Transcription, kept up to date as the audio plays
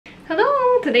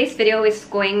Today's video is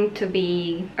going to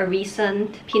be a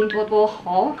recent pinduoduo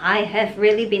haul. I have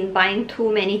really been buying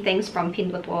too many things from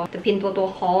pinduoduo. The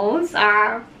pinduoduo hauls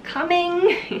are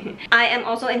coming. I am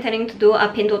also intending to do a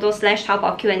pinduoduo /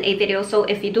 Taobao Q&A video, so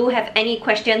if you do have any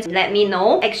questions, let me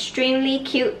know. Extremely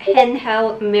cute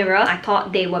handheld mirror. I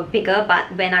thought they were bigger,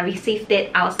 but when I received it,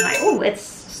 I was like, oh, it's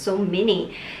so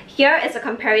mini. Here is a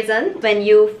comparison. When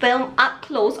you film up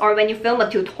close or when you film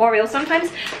a tutorial, sometimes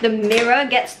the mirror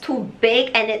gets too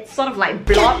big and it sort of like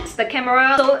blocks the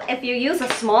camera. So if you use a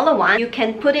smaller one, you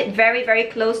can put it very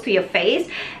close to your face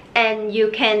and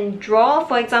you can draw,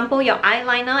 for example, your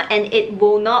eyeliner and it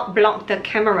will not block the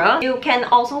camera. You can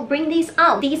also bring these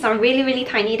out. These are really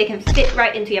tiny. They can fit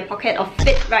right into your pocket or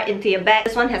fit right into your bag.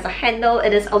 This one has a handle.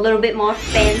 It is a little bit more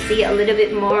fancy, a little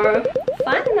bit more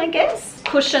fun, I guess.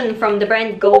 Cushion from the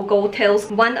brand Go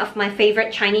Tails, one of my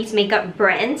favorite Chinese makeup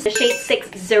brands. The shade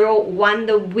 601.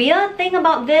 The weird thing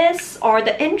about this, or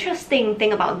the interesting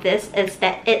thing about this, is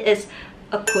that it is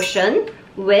a cushion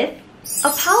with a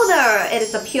powder. It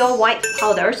is a pure white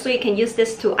powder, so you can use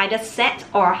this to either set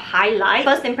or highlight.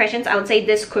 First impressions, I would say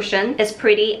this cushion is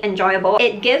pretty enjoyable.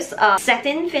 It gives a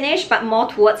satin finish but more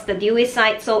towards the dewy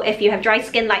side, so if you have dry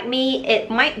skin like me, it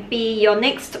might be your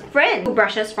next friend. Two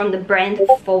brushes from the brand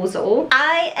Fozo.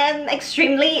 I am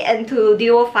extremely into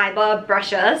dual fiber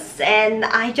brushes and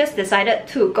I just decided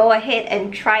to go ahead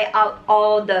and try out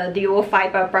all the dual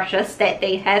fiber brushes that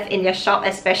they have in their shop,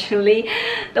 especially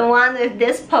the one with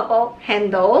this purple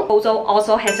handle. Fozo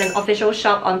also has an official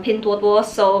shop on pinduoduo,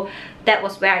 so that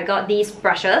was where I got these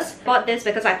brushes. Bought this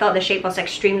because I thought the shape was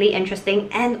extremely interesting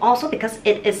and also because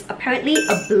it is apparently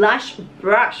a blush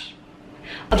brush.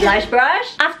 A blush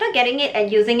brush? After getting it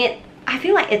and using it, I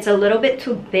feel like it's a little bit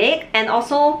too big, and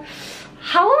also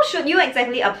how should you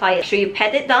exactly apply it? Should you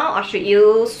pat it down or should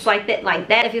you swipe it like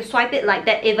that? If you swipe it like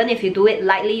that, even if you do it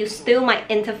lightly, you still might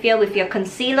interfere with your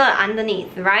concealer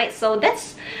underneath, right? So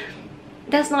that's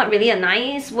not really a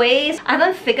nice way. I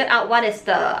haven't figured out what is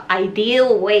the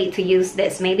ideal way to use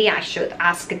this. Maybe I should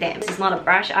ask them. This is not a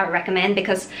brush I recommend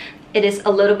because it is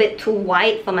a little bit too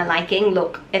wide for my liking.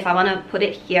 Look, if I want to put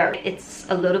it here, it's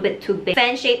a little bit too big.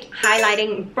 Fan-shaped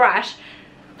highlighting brush.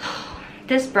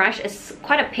 This brush is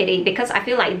quite a pity because I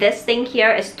feel like this thing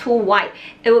here is too wide.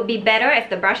 It would be better if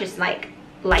the brush is like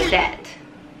that.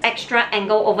 Extra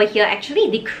angle over here actually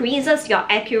decreases your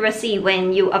accuracy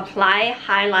when you apply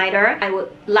highlighter. I would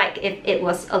like if it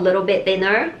was a little bit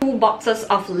thinner. Two boxes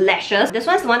of lashes. This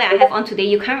one's the one that I have on today.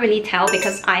 You can't really tell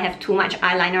because I have too much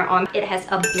eyeliner on. It has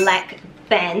a black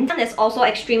band. This one is also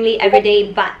extremely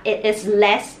everyday, but it is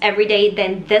less everyday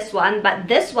than this one. But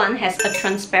this one has a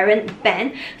transparent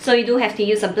band, so you do have to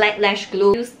use a black lash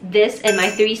glue. Use this in my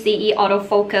 3CE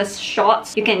autofocus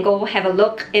shots. You can go have a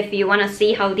look if you want to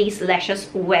see how these lashes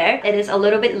wear. It is a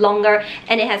little bit longer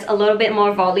and it has a little bit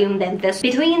more volume than this.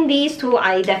 Between these two,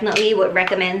 I definitely would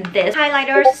recommend this.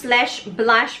 Highlighter /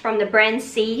 blush from the brand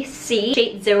CC,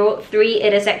 shade 03.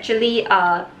 It is actually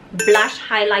a blush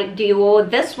highlight duo.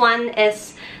 This one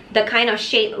is the kind of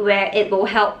shade where it will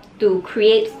help to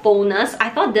create fullness. I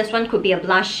thought this one could be a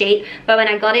blush shade, but when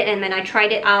I got it and when I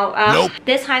tried it out, nope.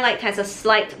 This highlight has a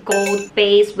slight gold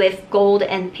base with gold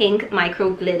and pink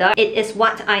micro glitter. It is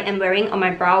what I am wearing on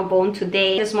my brow bone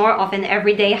today. It's more of an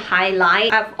everyday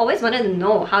highlight. I've always wanted to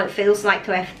know how it feels like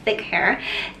to have thick hair,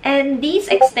 and these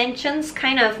extensions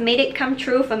kind of made it come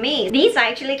true for me. These are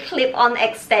actually clip-on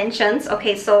extensions.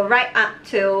 Okay, so right up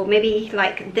to maybe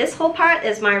like this whole part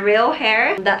is my real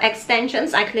hair. The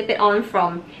extensions, I clip it on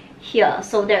from here.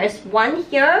 So there is one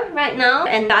here right now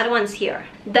and the other one's here.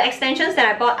 The extensions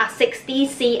that I bought are 60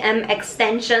 cm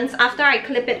extensions. After I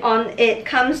clip it on, it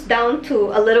comes down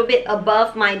to a little bit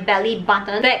above my belly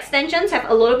button. The extensions have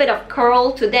a little bit of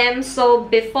curl to them, so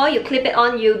before you clip it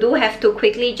on, you do have to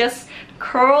quickly just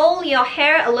curl your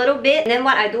hair a little bit. And then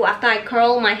what I do after I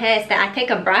curl my hair is that I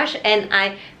take a brush and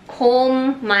I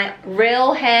comb my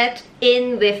real hair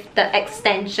in with the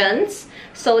extensions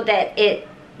so that it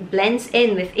blends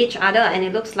in with each other and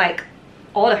it looks like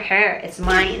all the hair is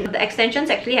mine. The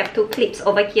extensions actually have two clips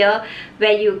over here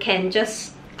where you can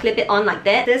just clip it on like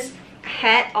that. This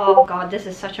hat, oh god, this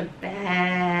is such a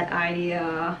bad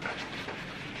idea.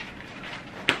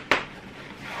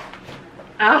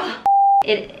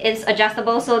 It is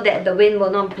adjustable so that the wind will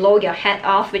not blow your hat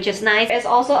off, which is nice. There's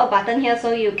also a button here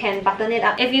so you can button it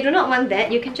up. If you do not want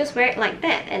that, you can just wear it like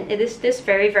that, and it is this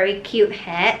very cute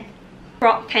hat.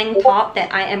 Crop tank top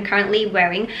that I am currently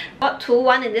wearing. Got two,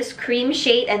 one in this cream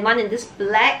shade and one in this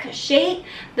black shade.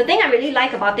 The thing I really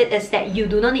like about it is that you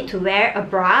do not need to wear a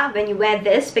bra when you wear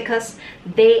this because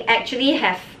they actually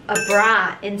have a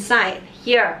bra inside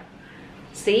here.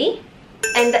 See?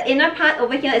 And the inner part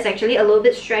over here is actually a little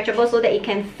bit stretchable so that it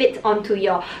can fit onto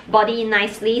your body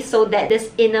nicely, so that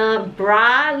this inner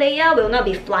bra layer will not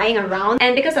be flying around.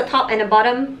 And because the top and the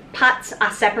bottom parts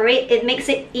are separate, it makes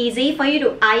it easy for you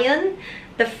to iron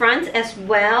the front as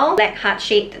well. Black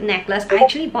heart-shaped necklace. I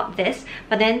actually bought this,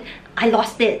 but then I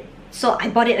lost it. So I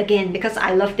bought it again because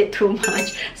I loved it too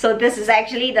much. So this is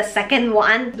actually the second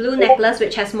one. Blue necklace,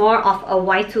 which has more of a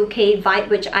Y2K vibe,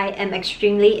 which I am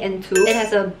extremely into. It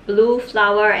has a blue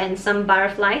flower and some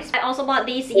butterflies. I also bought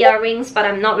these earrings, but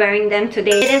I'm not wearing them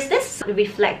today. It is this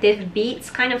reflective beads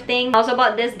kind of thing. I also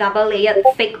bought this double layered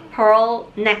fake pearl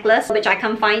necklace, which I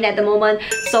can't find at the moment,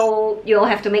 so you'll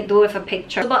have to make do with a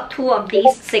picture. I bought two of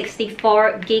these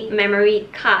 64 gig memory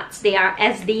cards. They are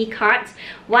SD cards.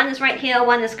 One is right here,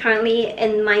 one is currently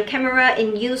in my camera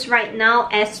in use right now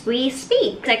as we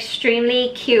speak. It's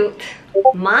extremely cute.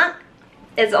 Mug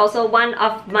is also one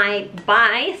of my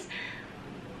buys.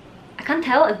 I can't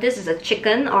tell if this is a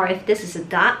chicken or if this is a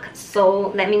duck, so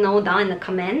let me know down in the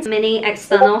comments. Mini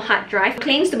external hard drive. It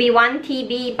claims to be 1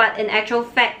 TB, but in actual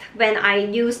fact, when I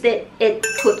used it, it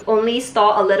could only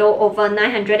store a little over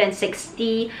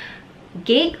 960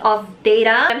 gig of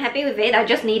data. I'm happy with it. I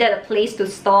just needed a place to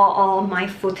store all my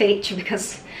footage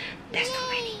because there's too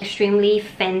many. Extremely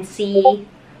fancy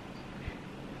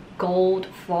gold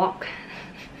fork.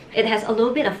 It has a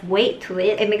little bit of weight to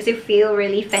it. It makes you feel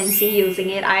really fancy using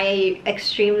it. I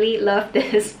extremely love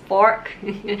this fork.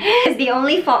 It's the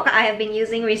only fork I have been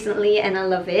using recently and I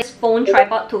love it. This phone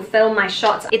tripod to film my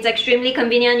shots. It's extremely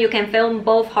convenient. You can film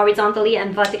both horizontally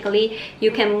and vertically.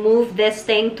 You can move this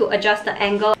thing to adjust the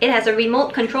angle. It has a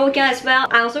remote control here as well.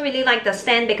 I also really like the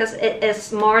stand because it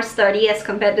is more sturdy as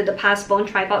compared to the past phone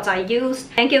tripods I used.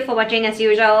 Thank you for watching as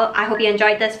usual. I hope you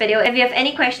enjoyed this video. If you have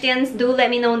any questions, do let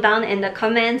me know down in the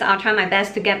comments. I'll try my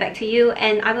best to get back to you,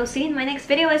 and I will see you in my next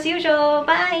video as usual.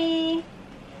 Bye!